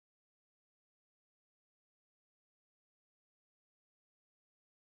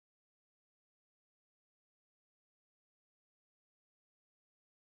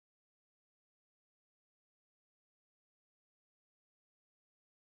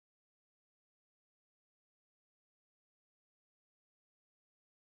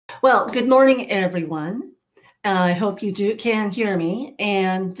Well, good morning, everyone. I hope you can hear me.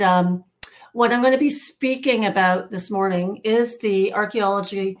 And what I'm going to be speaking about this morning is the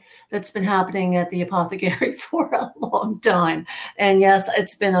archaeology that's been happening at the apothecary for a long time. And yes,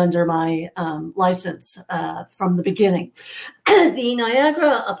 it's been under my license from the beginning. The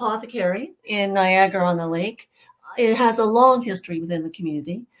Niagara Apothecary in Niagara-on-the-Lake, it has a long history within the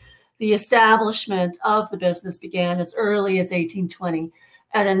community. The establishment of the business began as early as 1820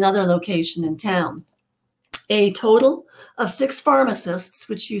 at another location in town. A total of 6 pharmacists,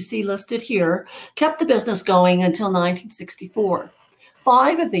 which you see listed here, kept the business going until 1964.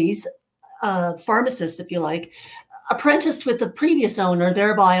 5 of these pharmacists, if you like, apprenticed with the previous owner,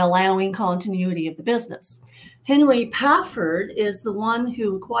 thereby allowing continuity of the business. Henry Pafford is the one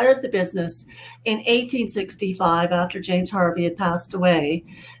who acquired the business in 1865 after James Harvey had passed away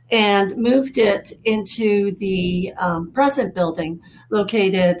and moved it into the present building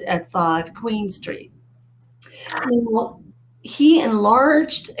located at 5 Queen Street. Now, he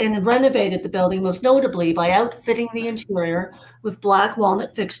enlarged and renovated the building, most notably by outfitting the interior with black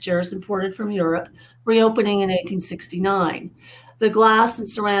walnut fixtures imported from Europe, reopening in 1869. The glass and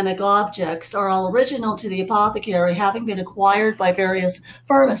ceramic objects are all original to the apothecary, having been acquired by various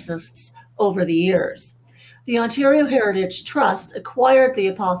pharmacists over the years. The Ontario Heritage Trust acquired the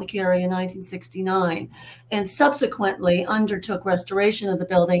apothecary in 1969 and subsequently undertook restoration of the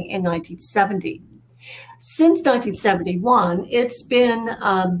building in 1970. Since 1971, it's been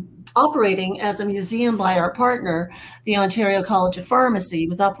operating as a museum by our partner, the Ontario College of Pharmacy,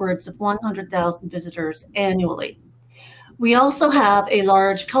 with upwards of 100,000 visitors annually. We also have a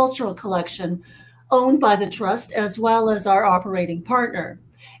large cultural collection owned by the Trust as well as our operating partner.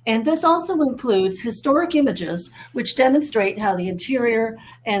 And this also includes historic images which demonstrate how the interior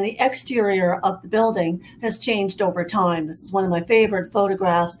and the exterior of the building has changed over time. This is one of my favorite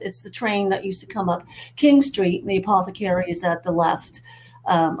photographs. It's the train that used to come up King Street, and the apothecary is at the left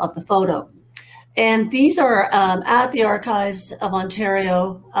of the photo. And these are at the Archives of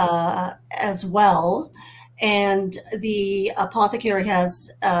Ontario as well. And the apothecary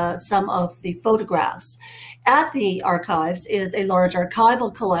has some of the photographs. At the archives is a large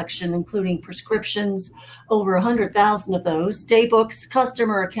archival collection, including prescriptions, over 100,000 of those, day books,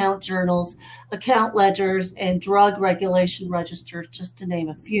 customer account journals, account ledgers, and drug regulation registers, just to name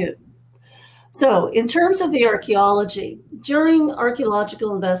a few. So in terms of the archaeology, during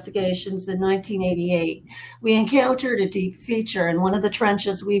archaeological investigations in 1988, we encountered a deep feature in one of the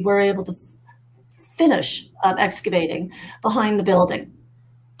trenches we were able to finish excavating behind the building.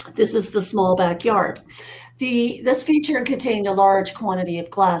 This is the small backyard. This feature contained a large quantity of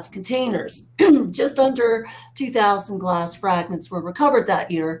glass containers. Just under 2,000 glass fragments were recovered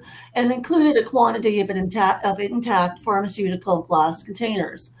that year and included a quantity of intact pharmaceutical glass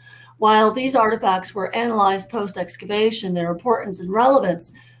containers. While these artifacts were analyzed post-excavation, their importance and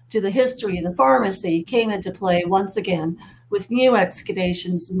relevance to the history of the pharmacy came into play once again with new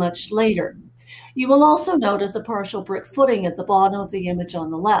excavations much later. You will also notice a partial brick footing at the bottom of the image on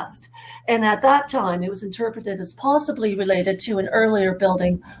the left. And at that time, it was interpreted as possibly related to an earlier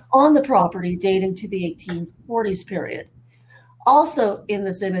building on the property dating to the 1840s period. Also in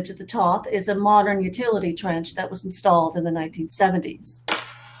this image at the top is a modern utility trench that was installed in the 1970s.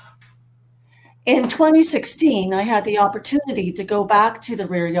 In 2016, I had the opportunity to go back to the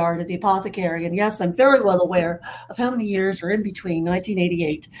rear yard of the apothecary. And yes, I'm very well aware of how many years are in between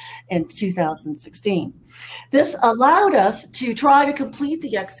 1988 and 2016. This allowed us to try to complete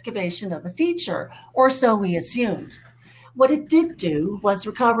the excavation of the feature, or so we assumed. What it did do was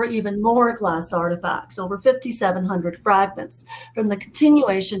recover even more glass artifacts, over 5,700 fragments, from the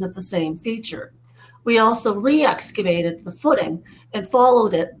continuation of the same feature. We also re-excavated the footing and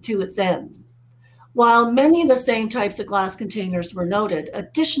followed it to its end. While many of the same types of glass containers were noted,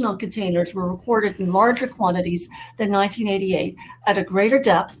 additional containers were recorded in larger quantities than 1988 at a greater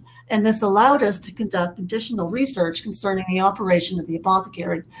depth, and this allowed us to conduct additional research concerning the operation of the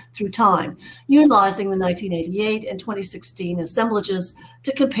apothecary through time, utilizing the 1988 and 2016 assemblages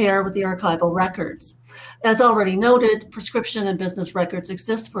to compare with the archival records. As already noted, prescription and business records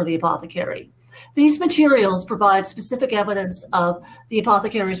exist for the apothecary. These materials provide specific evidence of the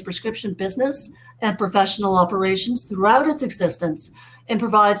apothecary's prescription business and professional operations throughout its existence, and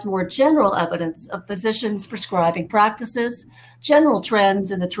provides more general evidence of physicians' prescribing practices, general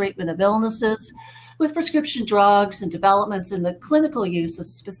trends in the treatment of illnesses, with prescription drugs and developments in the clinical use of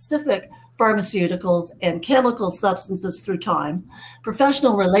specific pharmaceuticals and chemical substances through time,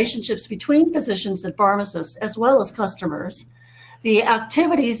 professional relationships between physicians and pharmacists, as well as customers, the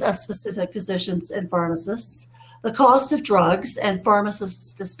activities of specific physicians and pharmacists, the cost of drugs and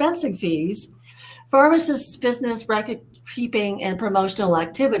pharmacists' dispensing fees, pharmacists' business record-keeping and promotional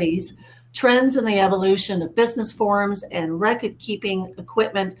activities, trends in the evolution of business forms and record-keeping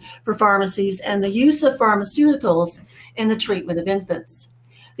equipment for pharmacies, and the use of pharmaceuticals in the treatment of infants.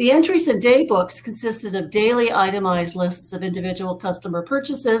 The entries in day books consisted of daily itemized lists of individual customer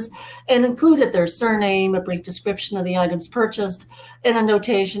purchases and included their surname, a brief description of the items purchased, and a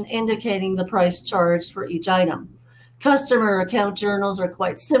notation indicating the price charged for each item. Customer account journals are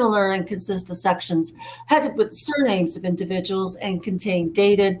quite similar and consist of sections headed with surnames of individuals and contain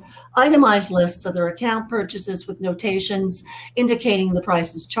dated, itemized lists of their account purchases with notations indicating the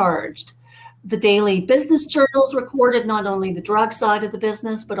prices charged. The daily business journals recorded not only the drug side of the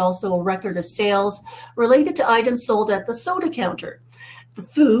business, but also a record of sales related to items sold at the soda counter, the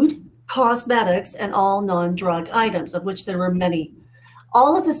food, cosmetics, and all non-drug items, of which there were many.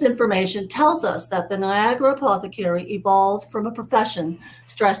 All of this information tells us that the Niagara Apothecary evolved from a profession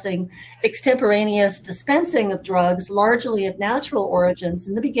stressing extemporaneous dispensing of drugs largely of natural origins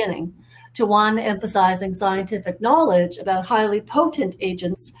in the beginning, to one emphasizing scientific knowledge about highly potent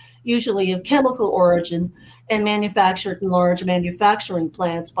agents, usually of chemical origin, and manufactured in large manufacturing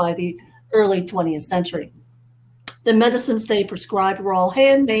plants by the early 20th century. The medicines they prescribed were all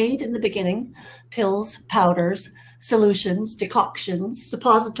handmade in the beginning: pills, powders, solutions, decoctions,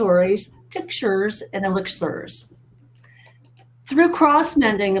 suppositories, tinctures, and elixirs. Through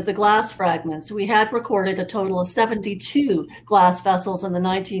cross-mending of the glass fragments, we had recorded a total of 72 glass vessels in the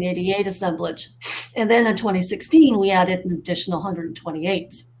 1988 assemblage, and then in 2016 we added an additional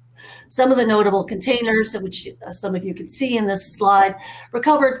 128. Some of the notable containers, which some of you can see in this slide,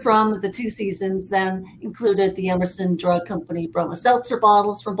 recovered from the 2 seasons then included the Emerson Drug Company Bromo-Seltzer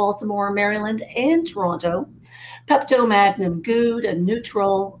bottles from Baltimore, Maryland, and Toronto, Pepto Magnum Good, a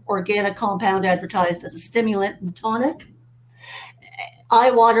neutral organic compound advertised as a stimulant and tonic,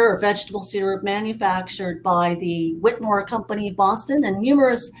 eye water or vegetable syrup manufactured by the Whitmore Company of Boston, and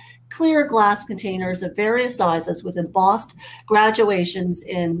numerous clear glass containers of various sizes with embossed graduations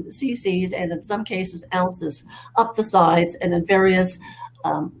in cc's and in some cases ounces up the sides and in various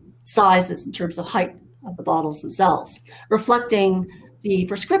sizes in terms of height of the bottles themselves, reflecting the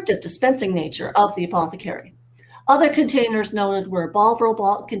prescriptive dispensing nature of the apothecary. Other containers noted were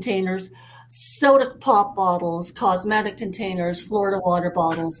Bovril containers, soda pop bottles, cosmetic containers, Florida water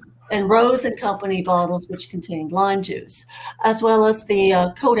bottles, and Rose and Company bottles, which contained lime juice, as well as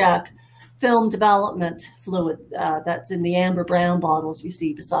the Kodak film development fluid that's in the amber brown bottles you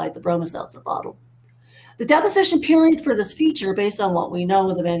see beside the Bromo-Seltzer bottle. The deposition period for this feature, based on what we know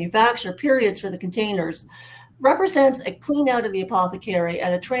of the manufacture periods for the containers, represents a clean out of the apothecary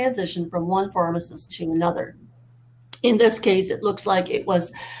at a transition from one pharmacist to another. In this case, it looks like it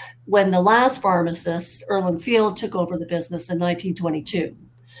was when the last pharmacist, Erland Field, took over the business in 1922.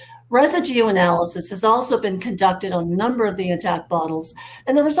 Residue analysis has also been conducted on a number of the intact bottles,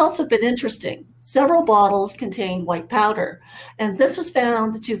 and the results have been interesting. Several bottles contain white powder, and this was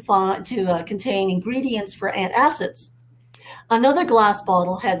found to contain ingredients for antacids. Another glass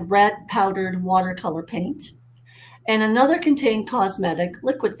bottle had red powdered watercolor paint, and another contained cosmetic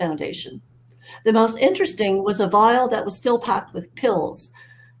liquid foundation. The most interesting was a vial that was still packed with pills.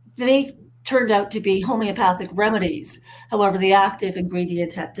 They turned out to be homeopathic remedies. However, the active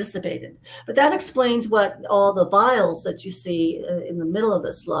ingredient had dissipated. But that explains what all the vials that you see in the middle of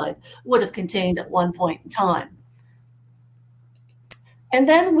this slide would have contained at one point in time. And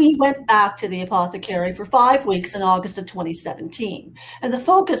then we went back to the apothecary for 5 weeks in August of 2017. And the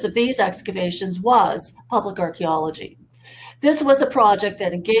focus of these excavations was public archaeology. This was a project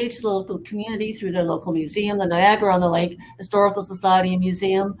that engaged the local community through their local museum, the Niagara-on-the-Lake Historical Society and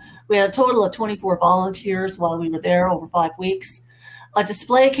Museum. We had a total of 24 volunteers while we were there over 5 weeks. A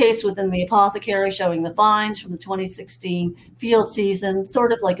display case within the apothecary showing the finds from the 2016 field season,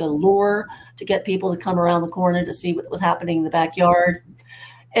 sort of like a lure to get people to come around the corner to see what was happening in the backyard.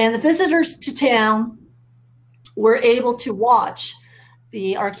 And the visitors to town were able to watch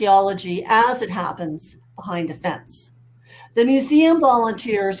the archaeology as it happens behind a fence. The museum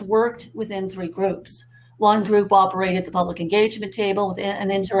volunteers worked within 3 groups. One group operated the public engagement table with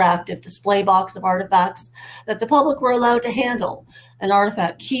an interactive display box of artifacts that the public were allowed to handle. An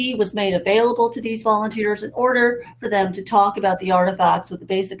artifact key was made available to these volunteers in order for them to talk about the artifacts with a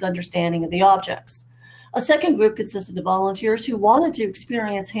basic understanding of the objects. A second group consisted of volunteers who wanted to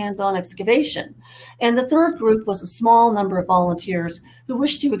experience hands-on excavation. And the third group was a small number of volunteers who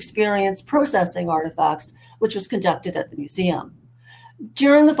wished to experience processing artifacts, which was conducted at the museum.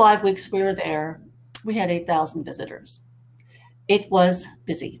 During the 5 weeks we were there, we had 8,000 visitors. It was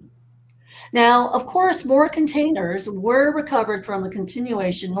busy. Now, of course, more containers were recovered from a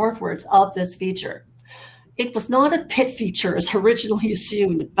continuation northwards of this feature. It was not a pit feature as originally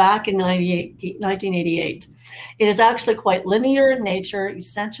assumed back in 1988. It is actually quite linear in nature,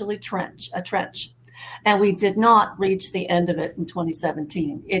 essentially a trench. And we did not reach the end of it in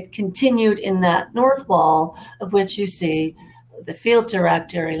 2017. It continued in that north wall, of which you see the field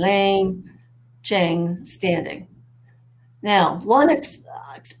director, Elaine Cheng, standing. Now, one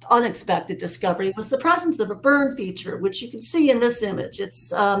unexpected discovery was the presence of a burn feature, which you can see in this image.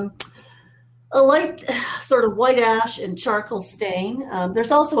 It's a light sort of white ash and charcoal stain.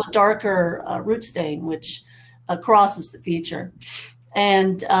 There's also a darker root stain, which crosses the feature.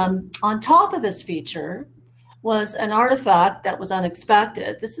 And on top of this feature was an artifact that was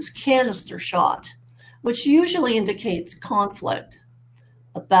unexpected. This is canister shot, which usually indicates conflict,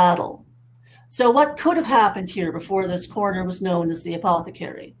 a battle. So what could have happened here before this corner was known as the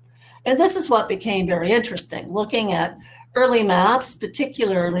apothecary? And this is what became very interesting, looking at early maps,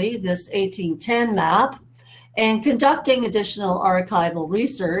 particularly this 1810 map, and conducting additional archival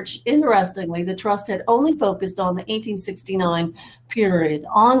research. Interestingly, the Trust had only focused on the 1869 period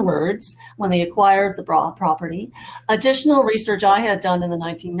onwards when they acquired the property. Additional research I had done in the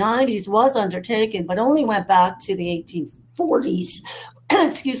 1990s was undertaken, but only went back to the 1840s,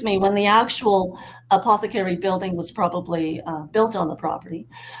 excuse me, when the actual apothecary building was probably built on the property.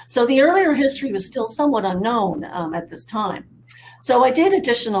 So the earlier history was still somewhat unknown at this time. So I did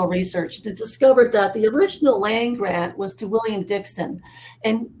additional research to discover that the original land grant was to William Dixon,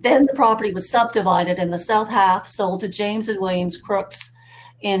 and then the property was subdivided and the south half sold to James and Williams Crooks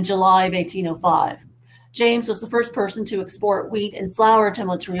in July of 1805. James was the first person to export wheat and flour to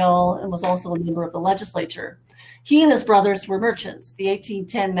Montreal and was also a member of the legislature. He and his brothers were merchants. The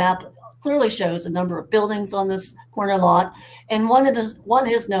 1810 map clearly shows a number of buildings on this corner lot, and one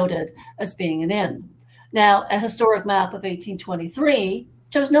is noted as being an inn. Now, a historic map of 1823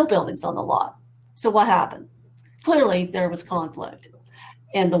 shows no buildings on the lot. So what happened? Clearly, there was conflict.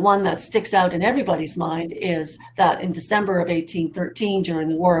 And the one that sticks out in everybody's mind is that in December of 1813, during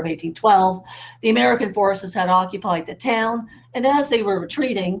the War of 1812, the American forces had occupied the town, and as they were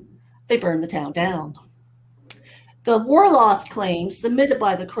retreating, they burned the town down. The war loss claim submitted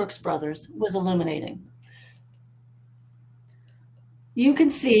by the Crooks brothers was illuminating. You can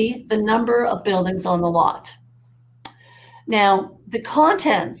see the number of buildings on the lot. Now, the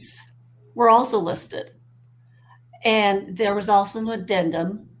contents were also listed, and there was also an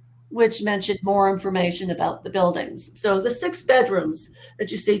addendum which mentioned more information about the buildings. So the 6 bedrooms that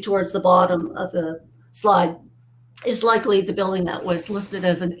you see towards the bottom of the slide is likely the building that was listed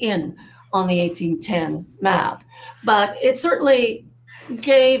as an inn on the 1810 map. But it certainly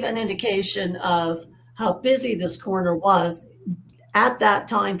gave an indication of how busy this corner was at that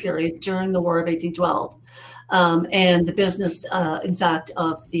time period during the War of 1812, and the business, in fact,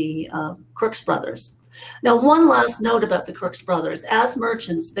 of the Crooks brothers. Now, one last note about the Crooks brothers. As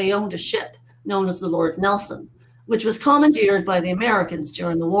merchants, they owned a ship known as the Lord Nelson, which was commandeered by the Americans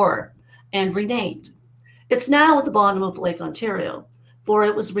during the war and renamed. It's now at the bottom of Lake Ontario, for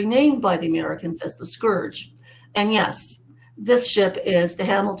it was renamed by the Americans as the Scourge. And yes, this ship is the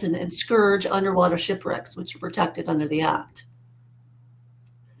Hamilton and Scourge underwater shipwrecks, which are protected under the Act.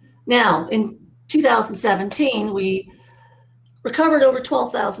 Now, in 2017, we recovered over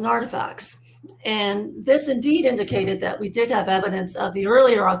 12,000 artifacts. And this indeed indicated that we did have evidence of the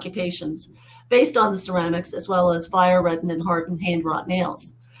earlier occupations based on the ceramics, as well as fire-reddened and hardened hand-wrought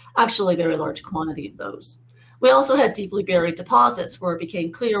nails, actually a very large quantity of those. We also had deeply buried deposits where it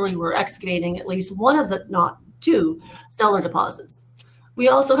became clear we were excavating at least one of the, not 2, cellar deposits. We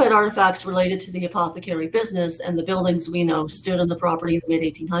also had artifacts related to the apothecary business, and the buildings we know stood on the property in the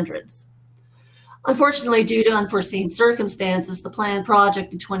mid-1800s. Unfortunately, due to unforeseen circumstances, the planned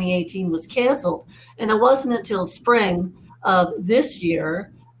project in 2018 was canceled, and it wasn't until spring of this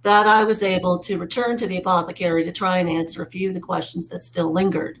year that I was able to return to the apothecary to try and answer a few of the questions that still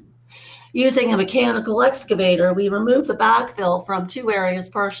lingered. Using a mechanical excavator, we removed the backfill from 2 areas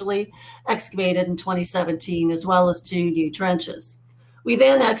partially excavated in 2017, as well as 2 new trenches. We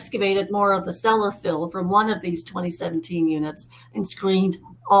then excavated more of the cellar fill from one of these 2017 units and screened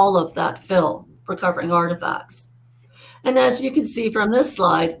all of that fill, recovering artifacts. And as you can see from this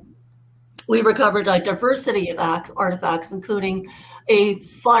slide, we recovered a diversity of artifacts, including a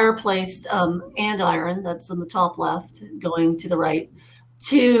fireplace andiron that's on the top left, going to the right,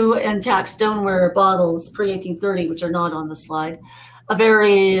 2 intact stoneware bottles pre-1830, which are not on the slide, a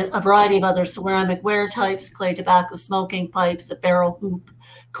variety of other ceramic ware types, clay tobacco smoking pipes, a barrel hoop,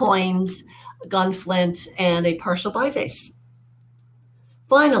 coins, a gun flint, and a partial biface.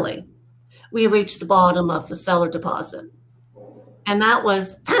 Finally, we reached the bottom of the cellar deposit. And that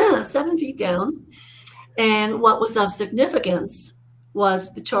was 7 feet down. And what was of significance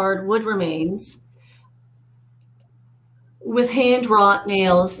was the charred wood remains with hand-wrought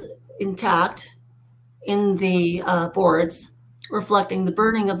nails intact in the boards, reflecting the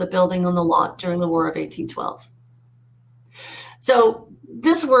burning of the building on the lot during the War of 1812. So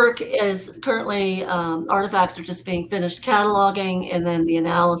this work is currently, artifacts are just being finished cataloging, and then the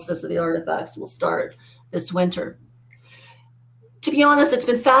analysis of the artifacts will start this winter. To be honest, it's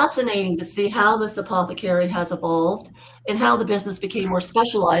been fascinating to see how this apothecary has evolved and how the business became more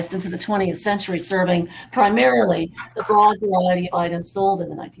specialized into the 20th century, serving primarily the broad variety of items sold in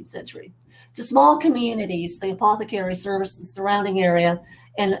the 19th century. To small communities, the apothecary serviced the surrounding area,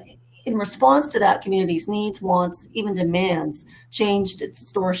 and in response to that community's needs, wants, even demands, changed its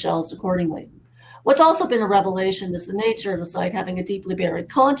store shelves accordingly. What's also been a revelation is the nature of the site having a deeply buried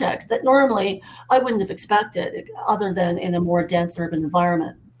context that normally I wouldn't have expected other than in a more dense urban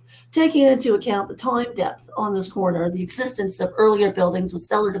environment. Taking into account the time depth on this corner, the existence of earlier buildings with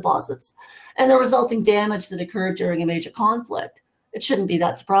cellar deposits, and the resulting damage that occurred during a major conflict, it shouldn't be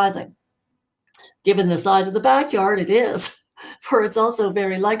that surprising. Given the size of the backyard, it is, for it's also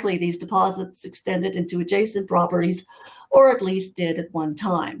very likely these deposits extended into adjacent properties, or at least did at one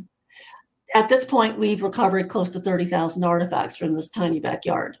time. At this point, we've recovered close to 30,000 artifacts from this tiny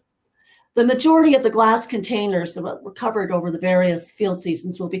backyard. The majority of the glass containers that were recovered over the various field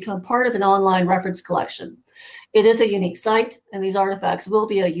seasons will become part of an online reference collection. It is a unique site, and these artifacts will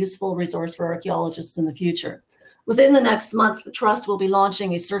be a useful resource for archaeologists in the future. Within the next month, the Trust will be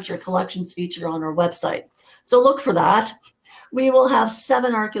launching a Search Your Collections feature on our website. So look for that. We will have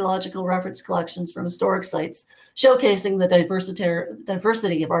 7 archaeological reference collections from historic sites showcasing the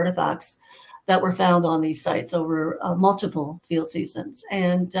diversity of artifacts that were found on these sites over multiple field seasons.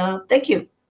 And thank you.